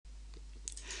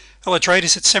Hello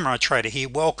traders, it's Samurai Trader here.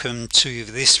 Welcome to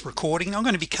this recording. I'm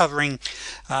going to be covering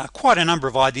quite a number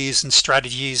of ideas and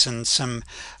strategies and some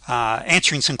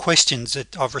answering some questions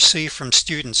that I've received from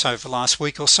students over the last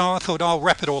week or so. I thought I'll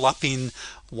wrap it all up in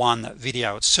one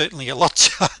video. It's certainly a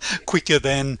lot quicker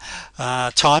than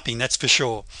typing, that's for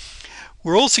sure.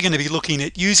 We're also going to be looking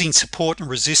at using support and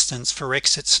resistance for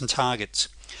exits and targets,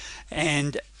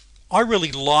 and I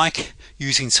really like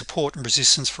using support and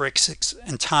resistance for exits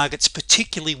and targets,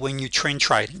 particularly when you're trend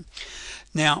trading.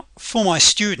 Now, for my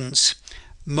students,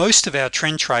 most of our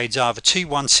trend trades are the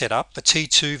T1 setup, the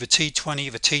T2, the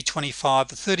T20, the T25,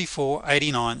 the 34,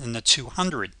 89, and the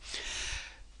 200.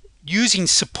 Using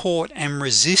support and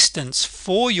resistance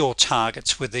for your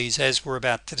targets with these, as we're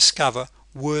about to discover,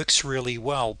 works really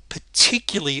well,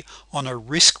 particularly on a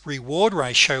risk-reward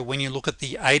ratio when you look at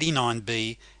the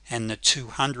 89B and the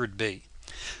 200B.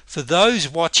 For those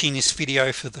watching this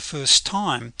video for the first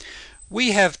time,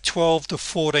 we have 12 to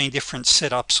 14 different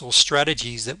setups or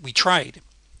strategies that we trade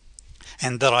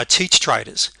and that I teach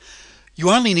traders.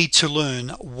 You only need to learn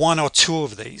one or two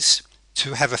of these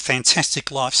to have a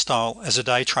fantastic lifestyle as a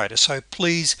day trader, so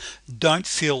please don't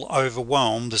feel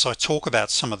overwhelmed as I talk about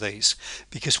some of these,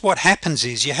 because what happens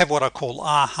is you have what I call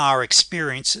aha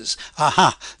experiences.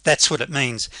 Aha, that's what it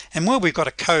means. And where we've got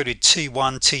a coded T1,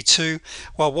 T2,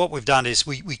 well, what we've done is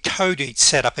we code each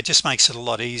setup. It just makes it a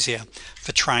lot easier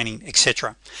for training,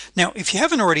 etc. Now, if you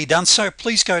haven't already done so,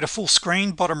 please go to full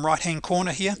screen, bottom right hand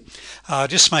corner here.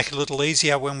 Just make it a little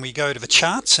easier when we go to the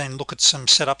charts and look at some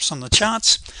setups on the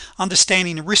charts.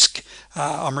 Understanding the risk,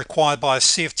 I'm required by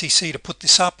CFTC to put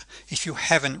this up. If you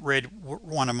haven't read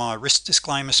one of my risk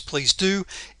disclaimers, please do.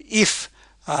 If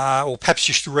or perhaps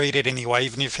you should read it anyway,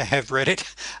 even if you have read it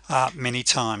many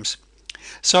times.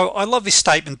 So I love this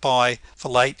statement by the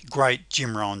late great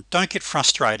Jim Rohn: don't get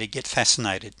frustrated, get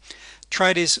fascinated.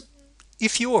 Traders,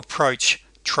 if you approach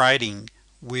trading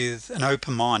with an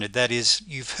open-minded, that is,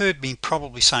 you've heard me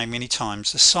probably say many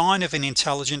times, the sign of an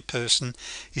intelligent person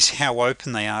is how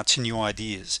open they are to new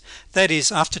ideas. That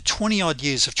is, after 20 odd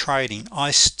years of trading, I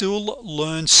still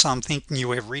learn something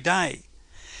new every day,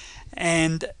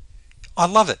 and I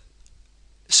love it.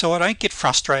 So I don't get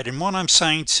frustrated. And what I'm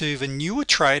saying to the newer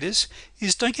traders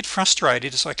is don't get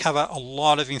frustrated, as I cover a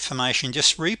lot of information.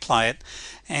 Just replay it,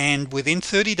 and within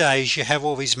 30 days you have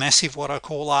all these massive, what I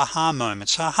call aha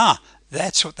moments. Aha,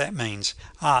 that's what that means.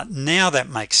 Now that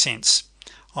makes sense.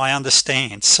 I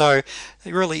understand. So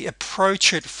really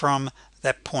approach it from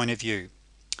that point of view.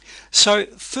 So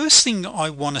first thing I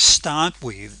want to start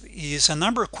with is a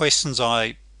number of questions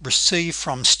I receive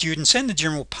from students and the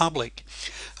general public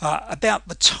about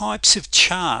the types of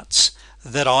charts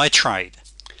that I trade.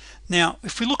 Now,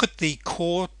 if we look at the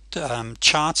core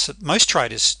charts that most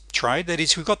traders trade, that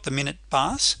is, we've got the minute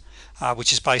bars,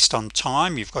 which is based on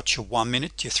time. You've got your 1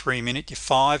 minute, your 3 minute, your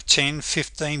 5, 10,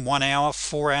 15, 1 hour,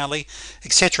 4 hourly,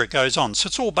 etc. It goes on. So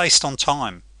it's all based on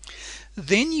time.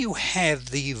 Then you have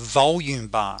the volume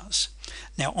bars.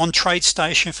 Now on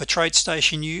TradeStation, for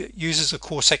TradeStation users, of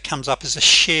course, that comes up as a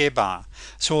share bar.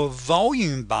 So a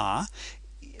volume bar,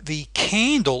 the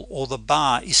candle or the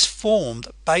bar is formed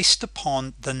based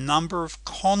upon the number of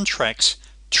contracts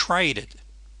traded.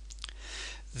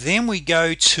 Then we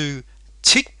go to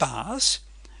tick bars,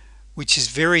 which is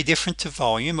very different to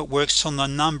volume. It works on the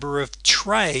number of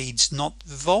trades, not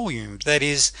volume. That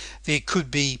is, there could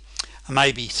be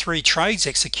maybe 3 trades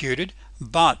executed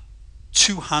but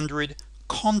 200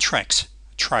 contracts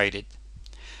traded.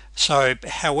 So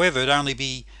however, it'd only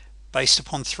be based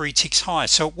upon 3 ticks high.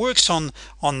 So it works on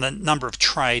the number of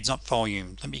trades, not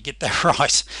volume. Let me get that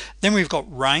right. Then we've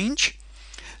got range.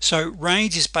 So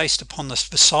range is based upon the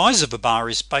size of a bar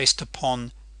is based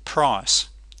upon price.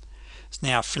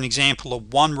 Now, for an example, a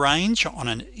 1 range on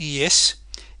an ES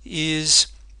is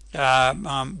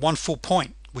 1 full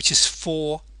point, which is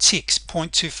 4 ticks.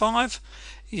 0.25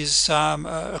 is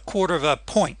a quarter of a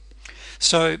point.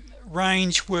 So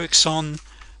range works on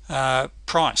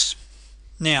price.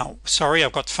 Now, sorry,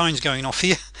 I've got phones going off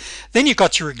here. Then you've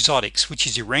got your exotics, which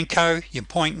is your Renko, your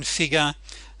point and figure,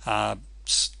 that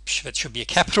should be a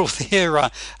capital there, your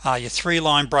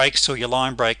 3-line breaks or your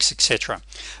line breaks, etc.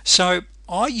 So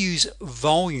I use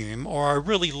volume, or I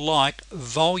really like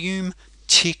volume,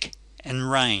 tick,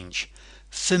 and range.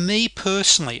 For me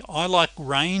personally, I like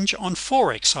range on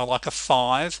Forex. I like a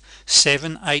 5,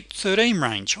 7, 8, 13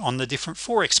 range on the different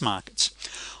Forex markets.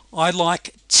 I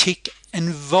like tick and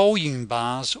volume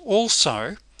bars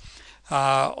also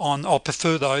I'll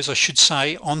prefer those, I should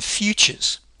say, on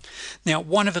futures. Now,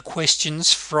 one of the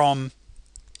questions from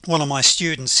one of my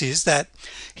students is that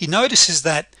he notices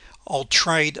that I'll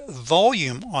trade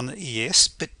volume on the ES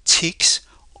but ticks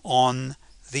on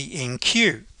the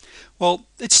NQ? Well,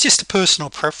 it's just a personal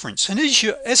preference, and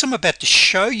as I'm about to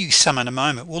show you some in a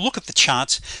moment, we'll look at the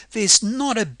charts. There's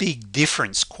not a big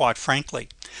difference, quite frankly.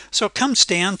 So it comes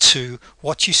down to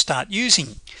what you start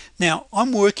using. Now,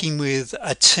 I'm working with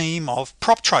a team of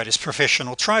prop traders,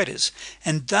 professional traders,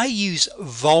 and they use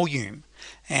volume,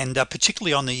 and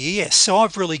particularly on the ES. So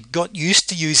I've really got used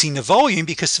to using the volume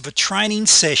because of the training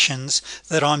sessions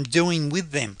that I'm doing with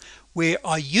them, where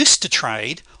I used to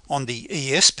trade on the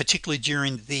ES, particularly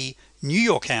during the New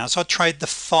York hours, I trade the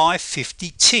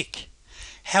 550 tick.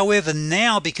 However,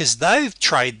 now because they've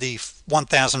traded the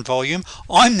 1000 volume,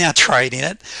 I'm now trading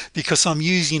it because I'm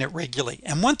using it regularly.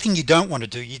 And one thing you don't want to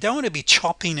do, you don't want to be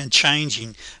chopping and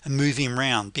changing and moving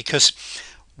around, because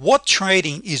what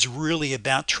trading is really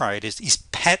about, traders, is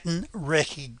pattern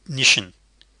recognition.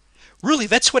 Really,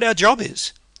 that's what our job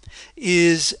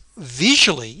is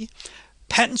visually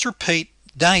patterns repeat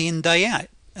day in, day out.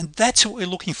 And that's what we're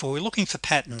looking for. We're looking for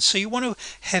patterns. So you want to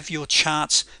have your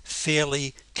charts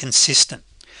fairly consistent.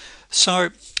 So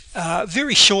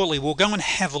very shortly we'll go and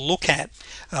have a look at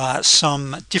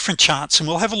some different charts, and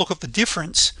we'll have a look at the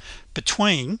difference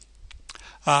between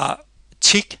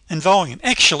tick and volume.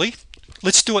 Actually,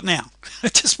 let's do it now.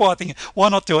 Just why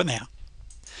not do it now?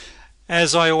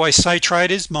 As I always say,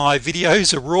 traders, my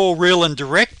videos are raw, real, and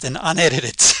direct, and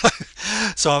unedited.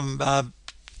 So I'm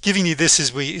giving you this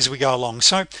as we go along.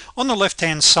 So on the left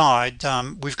hand side,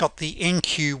 we've got the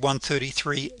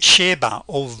NQ133 share bar,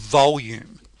 or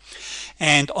volume,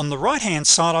 and on the right hand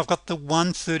side I've got the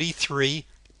 133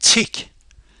 tick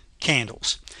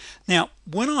candles. Now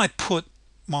when I put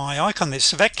my icon there,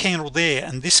 so that candle there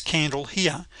and this candle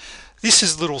here, this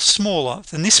is a little smaller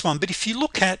than this one, but if you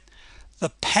look at the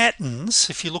patterns,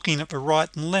 if you're looking at the right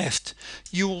and left,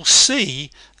 you will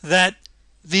see that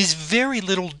there's very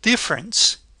little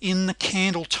difference in the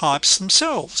candle types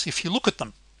themselves if you look at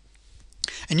them.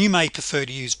 And you may prefer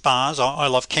to use bars. I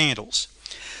love candles.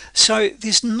 So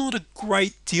there's not a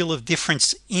great deal of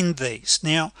difference in these.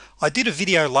 Now, I did a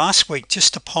video last week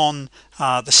just upon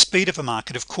the speed of a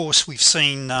market. Of course, we've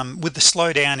seen with the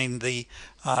slowdown in the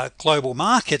global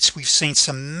markets, we've seen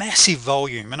some massive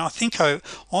volume, and I think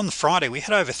on Friday we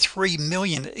had over 3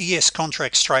 million ES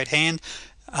contracts trade hands,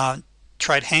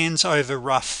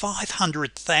 over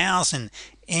 500,000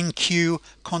 NQ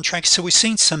contracts. So we've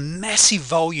seen some massive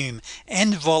volume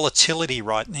and volatility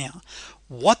right now.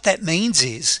 What that means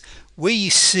is, where you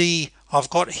see I've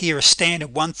got here a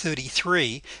standard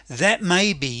 133, that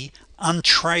may be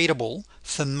untradeable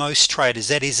for most traders.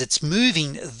 That is, it's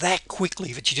moving that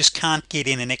quickly that you just can't get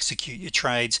in and execute your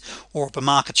trades, or if the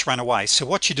markets run away. So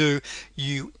what you do,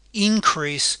 you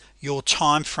increase your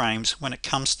time frames when it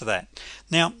comes to that.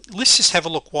 Now let's just have a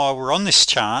look while we're on this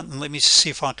chart, and let me see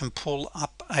if I can pull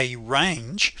up a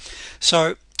range.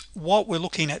 So what we're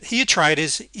looking at here,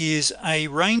 traders, is a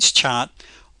range chart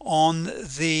on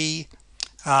the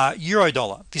euro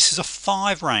dollar. This is a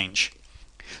 5 range.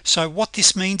 So what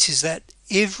this means is that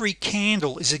every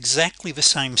candle is exactly the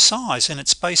same size, and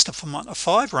it's based on a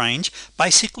 5 range.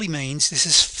 Basically means this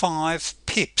is 5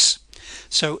 pips.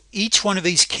 So each one of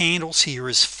these candles here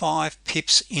is 5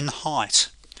 pips in height,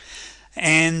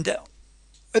 and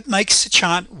it makes the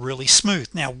chart really smooth.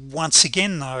 Now once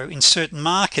again though, in certain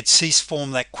markets these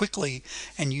form that quickly,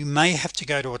 and you may have to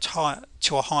go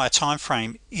to a higher time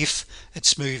frame if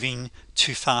it's moving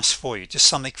too fast for you. Just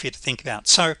something for you to think about.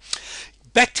 So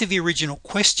back to the original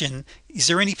question, is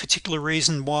there any particular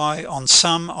reason why on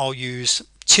some I'll use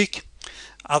tick,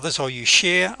 others I'll use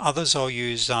share, others I'll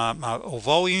use or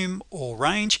volume or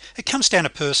range? It comes down to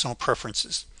personal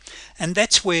preferences, and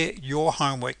that's where your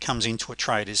homework comes into it,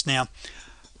 traders. Now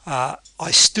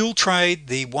I still trade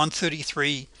the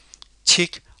 133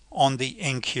 tick on the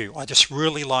NQ. I just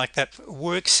really like that. It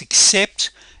works, except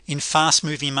in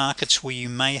fast-moving markets where you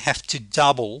may have to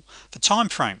double the time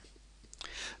frame.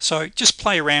 So just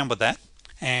play around with that,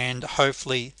 and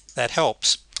hopefully that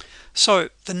helps. So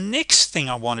the next thing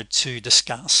I wanted to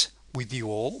discuss with you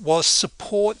all was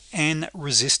support and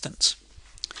resistance.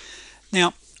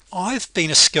 Now I've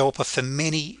been a scalper for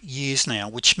many years now,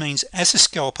 which means as a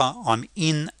scalper I'm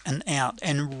in and out,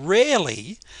 and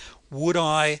rarely would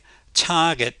I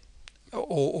target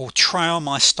or trail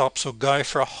my stops or go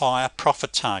for a higher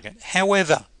profit target.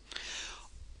 However,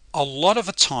 a lot of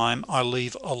the time I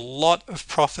leave a lot of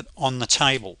profit on the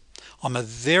table. I'm a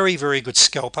very good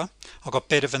scalper. I've got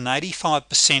better than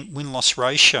 85% win-loss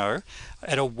ratio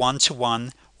at a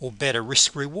 1-to-1 or better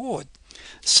risk reward,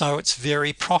 so it's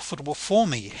very profitable for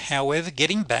me. However,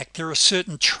 getting back, there are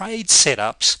certain trade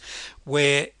setups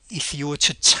where if you were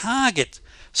to target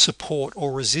support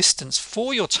or resistance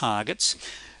for your targets,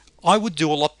 I would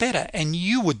do a lot better, and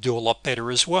you would do a lot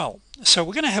better as well. So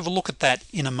we're going to have a look at that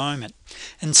in a moment.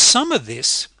 And some of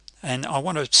this, and I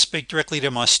want to speak directly to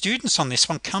my students on this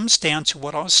one, comes down to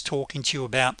what I was talking to you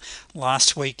about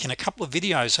last week in a couple of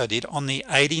videos I did on the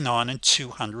 89 and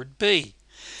 200B.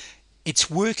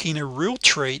 It's working a real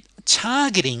treat,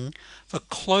 targeting the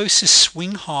closest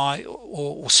swing high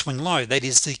or swing low, that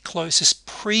is the closest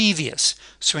previous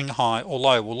swing high or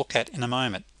low we'll look at in a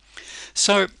moment.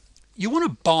 So you want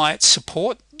to buy at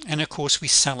support, and of course we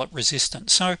sell at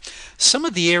resistance. So some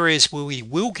of the areas where we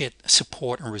will get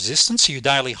support and resistance are your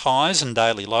daily highs and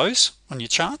daily lows on your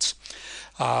charts.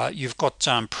 You've got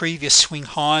previous swing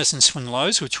highs and swing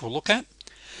lows, which we'll look at.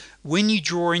 When you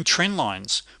draw in trend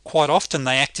lines, quite often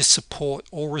they act as support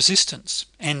or resistance,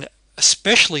 and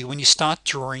especially when you start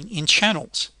drawing in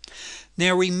channels.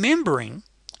 Now remembering,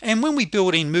 and when we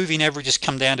build in moving averages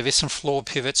come down to this and floor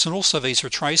pivots and also these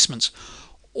retracements,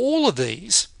 all of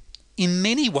these in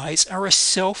many ways are a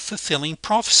self-fulfilling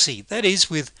prophecy. That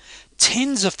is, with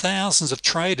tens of thousands of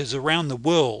traders around the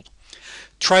world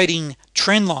trading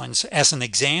trend lines as an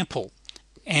example,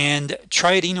 and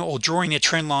trading or drawing their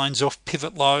trend lines off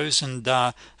pivot lows and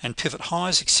pivot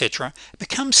highs, etc., it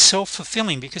becomes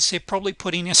self-fulfilling because they're probably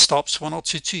putting their stops one or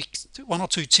two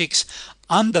ticks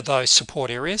under those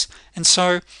support areas, and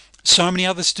so many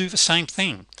others do the same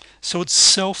thing. So it's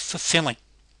self-fulfilling.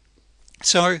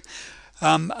 So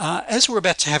as we're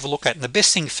about to have a look at, and the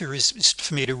best thing is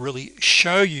for me to really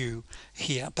show you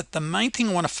here, but the main thing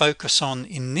I want to focus on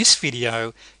in this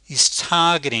video is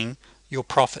targeting your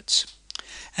profits.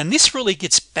 And this really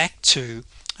gets back to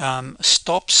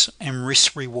stops and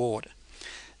risk reward.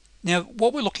 Now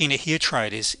what we're looking at here,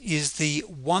 traders, is the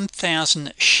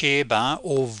 1000 share bar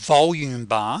or volume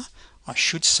bar, I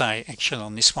should say actually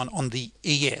on this one, on the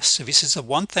ES. So this is a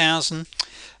 1000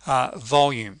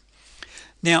 volume.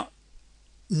 Now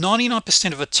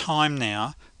 99% of the time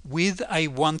now with a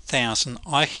 1000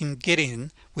 I can get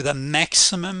in with a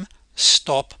maximum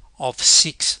stop of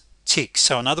 6 ticks.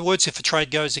 So in other words, if a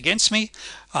trade goes against me,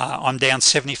 I'm down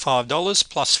 $75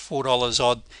 plus $4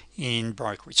 odd in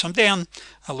brokerage. So I'm down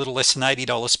a little less than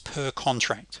 $80 per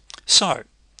contract. So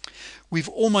we've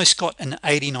almost got an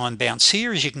 89 bounce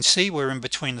here. As you can see, we're in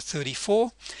between the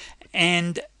 34,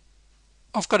 and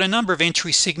I've got a number of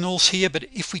entry signals here, but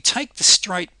if we take the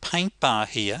straight paint bar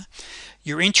here,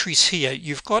 your entries here,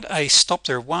 you've got a stop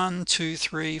there, 1 2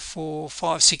 3 4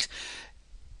 5 6.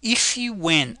 If you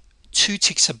went 2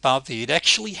 ticks above there, you'd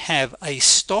actually have a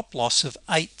stop loss of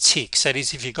 8 ticks. That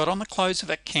is, if you got on the close of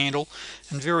that candle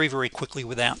and very quickly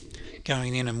without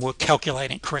going in and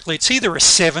calculating it correctly, it's either a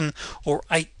 7 or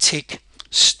 8 tick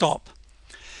stop.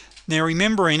 Now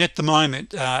remembering at the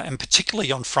moment, and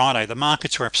particularly on Friday, the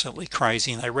markets were absolutely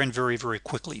crazy and they ran very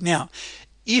quickly. Now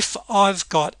if I've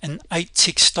got an 8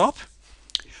 tick stop,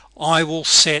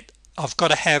 I've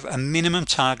got to have a minimum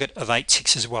target of 8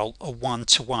 ticks as well, a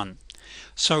 1-to-1.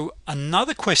 So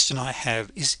another question I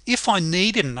have is, if I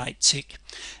needed an 8 tick,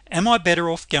 am I better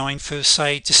off going for,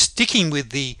 say, just sticking with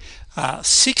the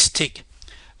 6 tick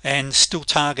and still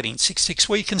targeting 6 ticks?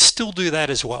 Well, you can still do that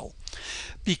as well,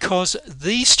 because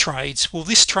these trades, well,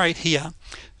 this trade here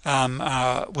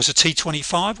was a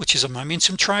T25, which is a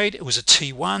momentum trade. It was a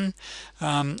T1,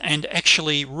 and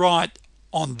actually right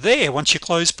on there, once you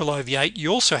close below the 8, you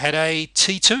also had a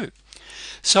T2.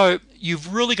 So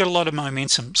you've really got a lot of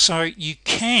momentum, so you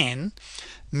can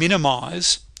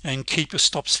minimize and keep your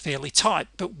stops fairly tight.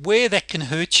 But where that can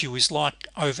hurt you is like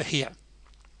over here.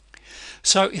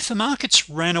 So if the markets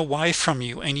ran away from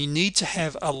you and you need to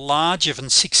have a larger than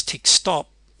 6 tick stop,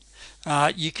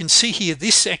 you can see here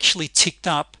this actually ticked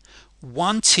up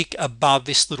 1 tick above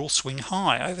this little swing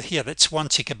high over here. That's 1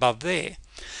 tick above there,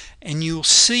 and you'll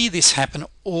see this happen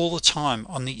all the time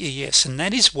on the ES, and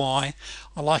that is why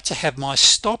I like to have my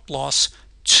stop loss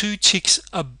 2 ticks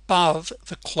above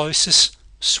the closest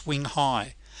swing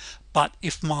high. But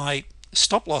if my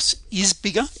stop loss is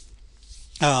bigger,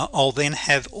 I'll then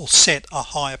have or set a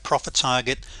higher profit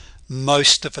target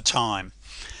most of the time.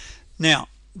 Now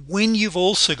when you've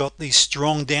also got these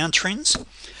strong downtrends,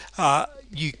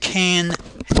 you can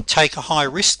take a high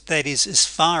risk, that is as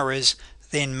far as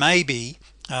then maybe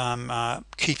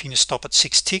keeping a stop at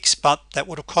 6 ticks, but that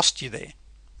would have cost you there.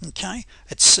 Okay,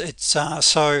 it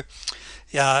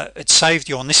saved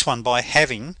you on this one by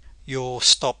having your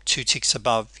stop 2 ticks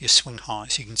above your swing high,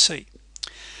 as you can see.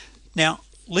 Now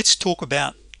let's talk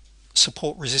about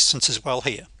support resistance as well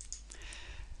here.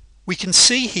 We can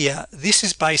see here this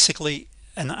is basically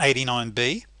an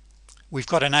 89B. We've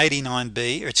got an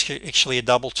 89B, it's actually a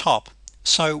double top.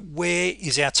 So where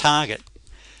is our target?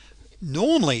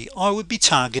 Normally I would be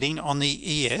targeting on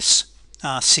the ES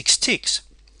 6 ticks,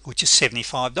 which is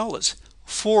 $75.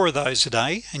 4 of those a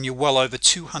day and you're well over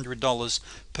 $200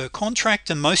 per contract,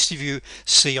 and most of you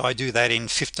see I do that in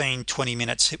 15-20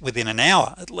 minutes, within an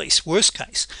hour at least, worst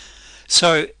case.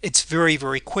 So it's very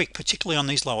quick, particularly on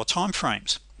these lower time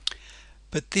frames.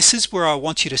 But this is where I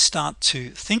want you to start to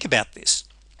think about this,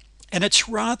 and it's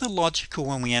rather logical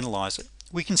when we analyze it.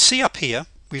 We can see up here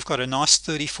we've got a nice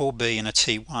 34B and a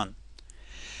T1.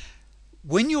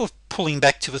 When you're pulling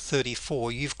back to the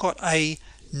 34, you've got a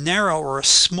narrower or a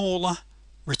smaller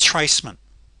retracement.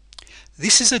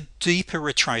 This is a deeper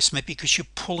retracement because you're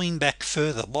pulling back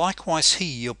further. Likewise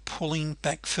here, you're pulling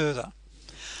back further.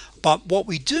 But what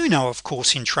we do know, of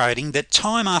course, in trading, that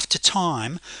time after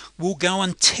time we'll go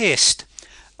and test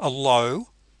a low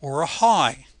or a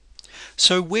high.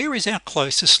 So where is our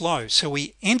closest low? So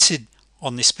we entered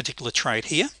on this particular trade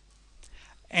here,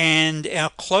 and our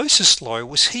closest low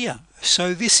was here.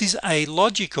 So this is a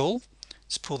logical,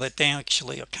 let's pull that down.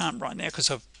 Actually I can't right now because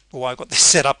I've got this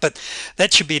set up, but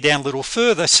that should be down a little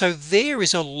further. So there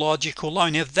is a logical low.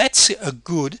 Now that's a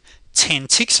good 10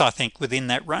 ticks, I think, within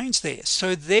that range there.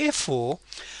 So therefore,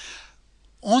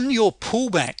 on your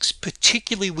pullbacks,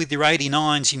 particularly with your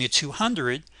 89s and your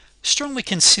 200, strongly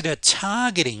consider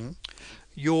targeting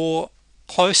your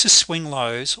closest swing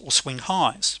lows or swing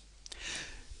highs,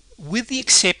 with the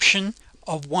exception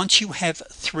of once you have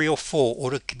 3 or 4,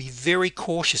 or to be very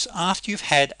cautious after you've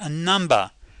had a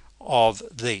number of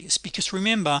these, because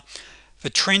remember, the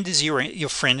trend is your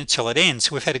friend until it ends.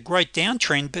 So we've had a great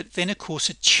downtrend, but then of course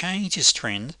it changes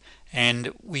trend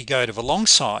and we go to the long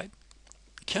side.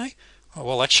 Okay,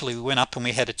 well actually we went up and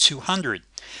we had a 200.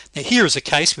 Now here is a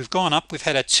case, we've gone up, we've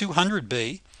had a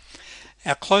 200B,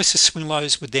 our closest swing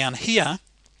lows were down here.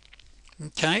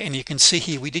 Okay, and you can see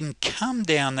here we didn't come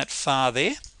down that far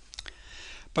there,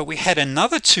 but we had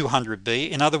another 200B.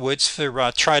 In other words,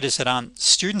 for traders that aren't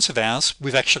students of ours,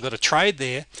 we've actually got a trade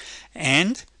there,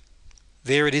 and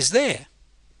there it is there.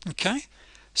 Okay,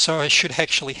 so I should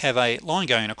actually have a line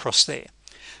going across there.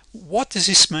 What does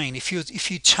this mean? If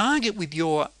you target with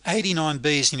your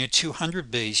 89Bs and your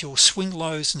 200Bs, your swing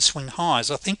lows and swing highs,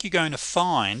 I think you're going to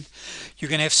find you're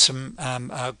going to have some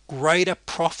greater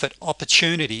profit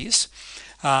opportunities,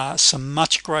 some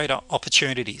much greater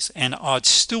opportunities. And I'd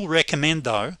still recommend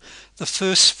though the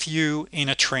first few in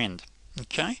a trend.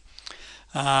 Okay,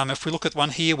 if we look at one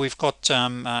here, we've got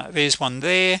there's one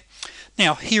there.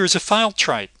 Now here is a failed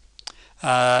trade,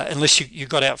 unless you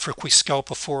got out for a quick scalp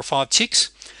of 4 or 5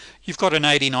 ticks. You've got an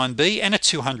 89B and a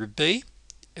 200B.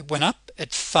 It went up,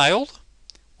 it failed,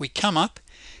 we come up.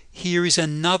 Here is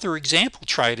another example,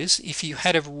 traders. If you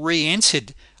had have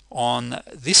re-entered on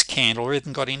this candle or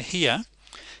even got in here,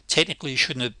 technically you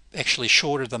shouldn't have actually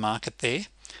shorted the market there,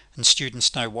 and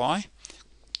students know why.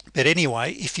 But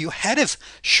anyway, if you had have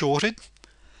shorted,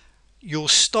 your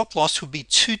stop loss would be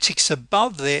 2 ticks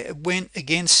above there. It went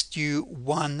against you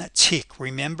 1 tick.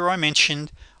 Remember I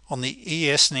mentioned on the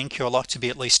ES and NQ I like to be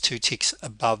at least 2 ticks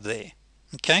above there.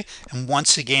 Okay, and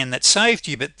once again that saved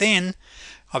you. But then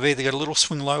I've either got a little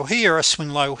swing low here or a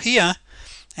swing low here,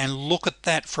 and look at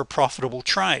that for a profitable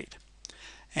trade.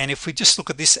 And if we just look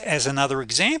at this as another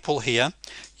example here,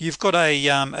 you've got a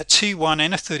T1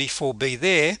 and a 34B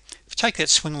there. If you take that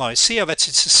swing low, see how that's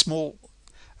just a small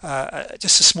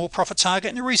profit target,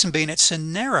 and the reason being it's a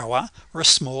narrower or a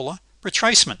smaller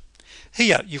retracement.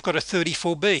 Here you've got a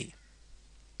 34B.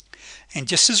 And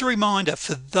just as a reminder,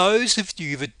 for those of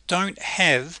you that don't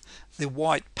have the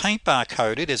white paint bar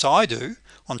coded as I do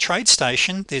on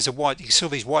TradeStation, there's a white, you can see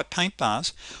these white paint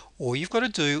bars. All you've got to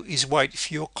do is wait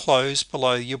for your close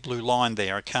below your blue line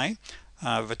there. Okay,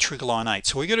 the trigger line 8.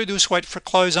 So all you got to do is wait for a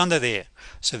close under there.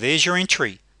 So there's your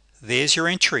entry, there's your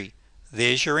entry,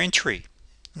 there's your entry.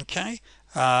 Okay,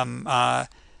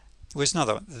 where's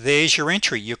another one? There's your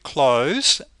entry, your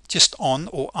close just on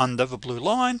or under the blue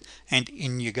line, and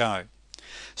in you go.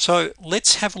 So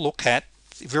let's have a look at,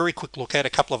 very quick look at a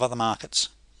couple of other markets.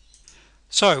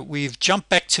 So we've jumped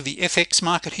back to the FX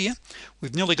market here.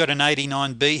 We've nearly got an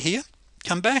 89B here,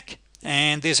 come back,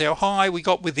 and there's our high. We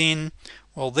got within,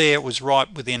 well there it was right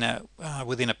within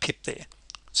a pip there.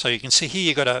 So you can see here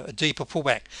you got a deeper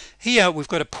pullback. Here we've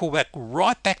got a pullback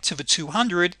right back to the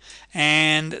 200,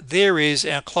 and there is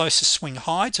our closest swing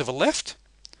high to the left.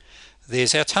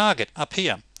 There's our target up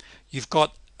here. You've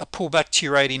got a pullback to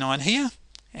your 89 here,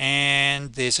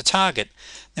 and there's a target.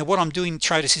 Now what I'm doing,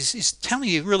 traders, is telling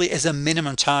you really as a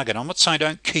minimum target. I'm not saying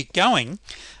don't keep going,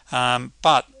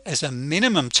 but as a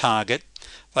minimum target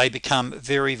they become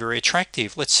very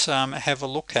attractive. Let's have a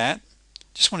look at,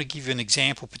 just want to give you an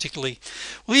example, particularly,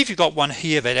 well, if you've got one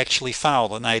here that actually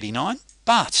failed an 89,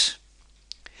 but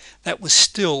that was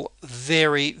still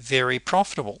very, very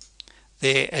profitable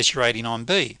there as your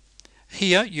 89B.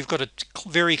 Here you've got a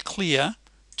very clear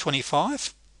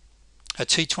 25, a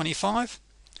T25.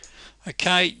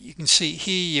 Okay, you can see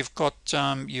here you've got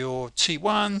your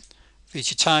T1,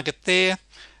 there's your target there,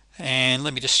 and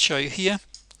let me just show you here.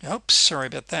 Oops, sorry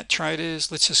about that,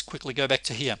 traders. Let's just quickly go back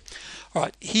to here. All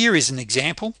right, here is an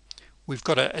example. We've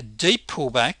got a deep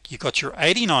pullback. You've got your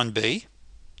 89B,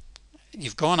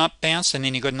 you've gone up, bounced, and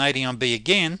then you've got an 89B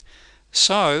again.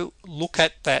 So look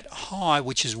at that high,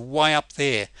 which is way up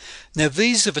there. Now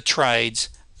these are the trades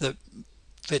that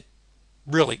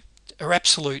really are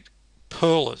absolute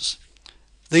pearlers.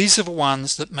 These are the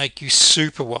ones that make you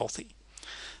super wealthy.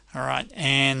 All right,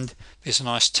 and there's a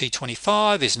nice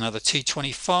T25, there's another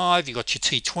T25, you got your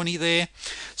T20 there.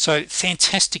 So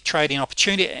fantastic trading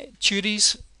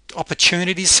opportunities.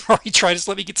 Sorry, traders,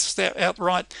 let me get this out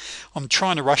right. I'm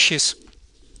trying to rush this.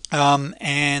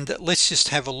 And let's just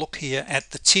have a look here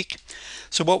at the tick.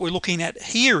 So what we're looking at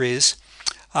here is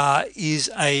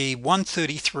a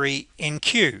 133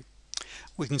 NQ.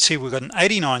 We can see we've got an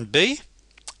 89B.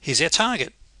 Here's our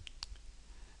target.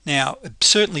 Now it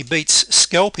certainly beats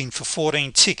scalping for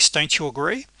 14 ticks, don't you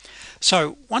agree?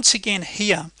 So once again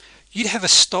here you'd have a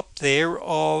stop there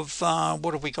of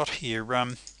what have we got here?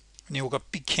 We've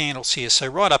got big candles here, so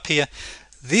right up here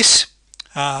this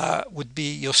would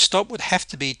be your stop, would have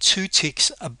to be 2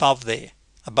 ticks above there,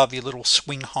 above your little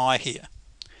swing high here.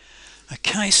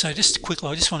 Okay, so just quickly,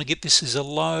 I just want to get this as a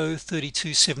low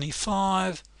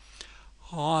 32.75,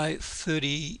 high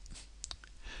 30.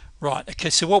 Right, okay,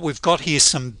 so what we've got here is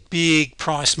some big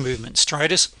price movements,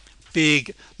 traders,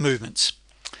 big movements.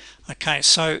 Okay,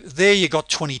 so there you got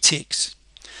 20 ticks.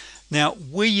 Now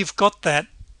where you've got that,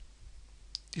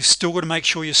 you've still got to make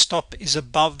sure your stop is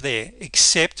above there,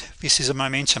 except this is a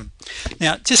momentum.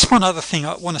 Now just one other thing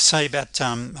I want to say about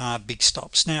big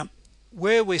stops. Now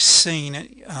where we're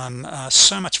seeing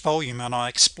so much volume, and I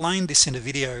explained this in a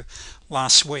video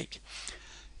last week,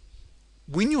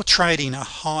 when you're trading a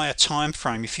higher time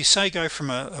frame, if you say go from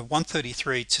a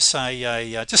 133 to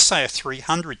say just say a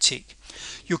 300 tick,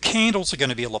 your candles are going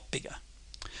to be a lot bigger.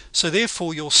 So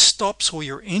therefore your stops or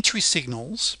your entry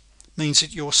signals means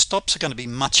that your stops are going to be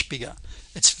much bigger.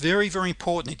 It's very, very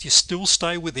important that you still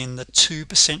stay within the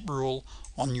 2% rule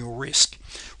on your risk,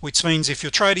 which means if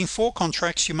you're trading 4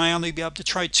 contracts, you may only be able to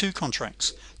trade 2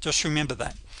 contracts. Just remember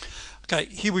that. Okay,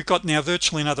 here we've got now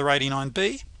virtually another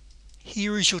 89B.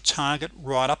 Here is your target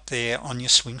right up there on your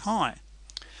swing high.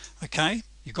 Okay,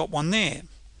 you got one there.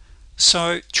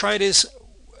 So traders,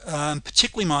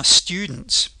 particularly my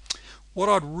students, what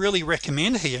I'd really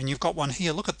recommend here, and you've got one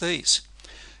here, look at these.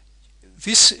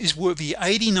 This is where the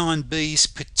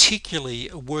 89Bs particularly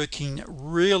are working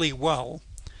really well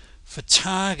for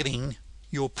targeting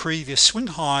your previous swing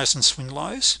highs and swing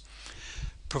lows,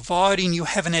 providing you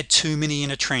haven't had too many in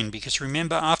a trend, because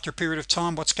remember, after a period of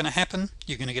time, what's going to happen?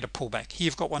 You're going to get a pullback. Here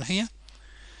you've got one here.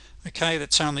 Okay,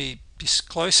 that's only this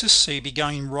closest, so you'll be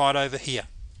going right over here.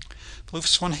 But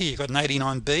this one here, you've got an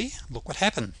 89B. Look what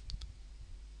happened.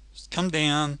 Just come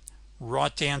down,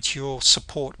 right down to your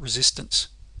support resistance.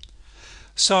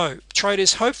 So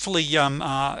traders, hopefully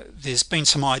there's been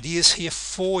some ideas here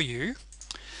for you.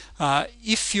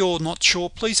 If you're not sure,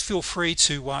 please feel free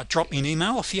to drop me an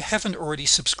email. If you haven't already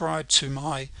subscribed to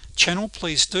my channel,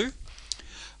 please do.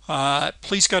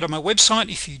 Please go to my website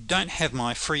if you don't have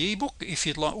my free ebook, if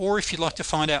you'd like, or if you'd like to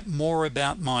find out more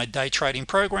about my day trading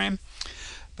program.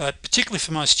 But particularly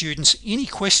for my students, any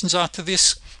questions after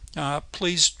this,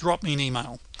 please drop me an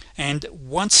email. And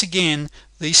once again,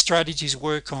 these strategies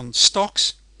work on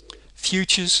stocks,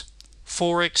 futures,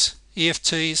 forex,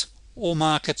 EFTs, all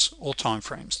markets, all time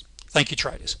frames. Thank you,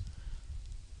 traders.